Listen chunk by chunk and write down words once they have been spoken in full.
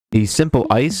A simple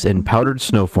ice and powdered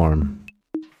snow farm.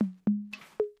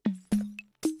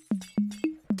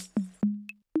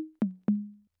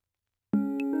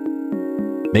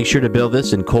 Make sure to build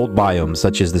this in cold biomes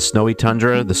such as the snowy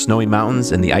tundra, the snowy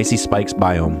mountains, and the icy spikes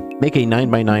biome. Make a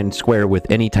 9x9 square with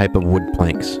any type of wood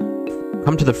planks.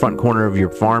 Come to the front corner of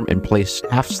your farm and place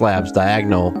half slabs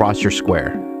diagonal across your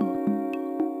square.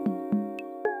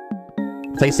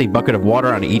 Place a bucket of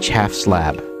water on each half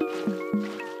slab.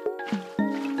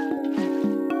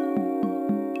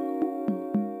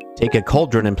 Take a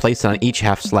cauldron and place it on each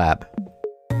half slab.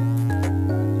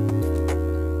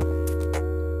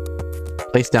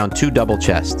 Place down 2 double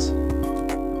chests.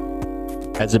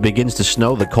 As it begins to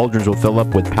snow, the cauldrons will fill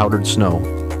up with powdered snow.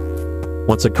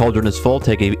 Once a cauldron is full,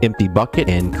 take an empty bucket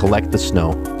and collect the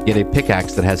snow. Get a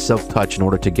pickaxe that has silk touch in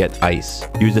order to get ice.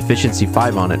 Use efficiency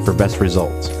 5 on it for best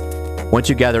results. Once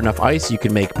you gather enough ice, you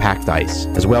can make packed ice,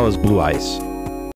 as well as blue ice.